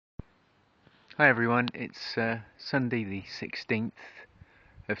Hi everyone, it's Sunday the 16th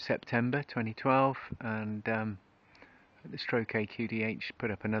of September 2012 and the Stroke AQDH put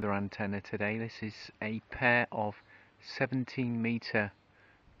up another antenna today. This is a pair of 17 meter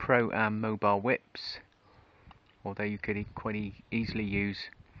Pro-Am mobile whips, although you could quite easily use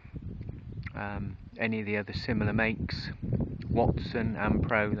any of the other similar makes, Watson and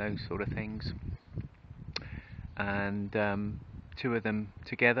Pro, those sort of things, and two of them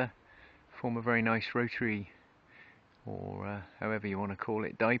together form a very nice rotary, or however you want to call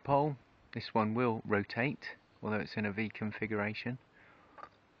it, dipole. This one will rotate, although it's in a V configuration.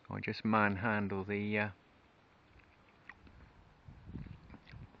 I just manhandle the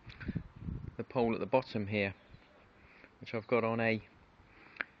pole at the bottom here, which I've got on a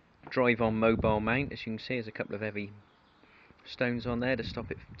drive-on mobile mount. As you can see, there's a couple of heavy stones on there to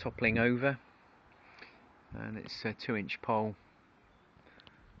stop it toppling over, and it's a 2-inch pole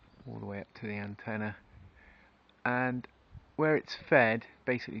all the way up to the antenna, and where it's fed,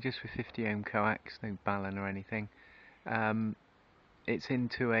 basically just with 50 ohm coax, no balun or anything, it's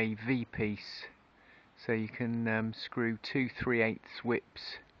into a V piece, so you can screw two 3/8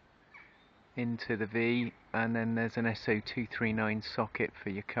 whips into the V, and then there's an SO239 socket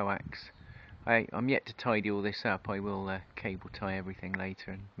for your coax. I'm yet to tidy all this up. I will cable tie everything later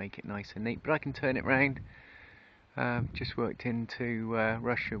and make it nice and neat, but I can turn it round. Just worked into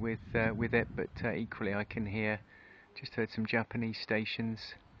Russia with it, but equally I can just heard some Japanese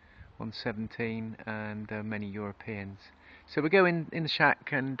stations on 17 and many Europeans. So we'll go in the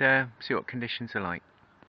shack and see what conditions are like.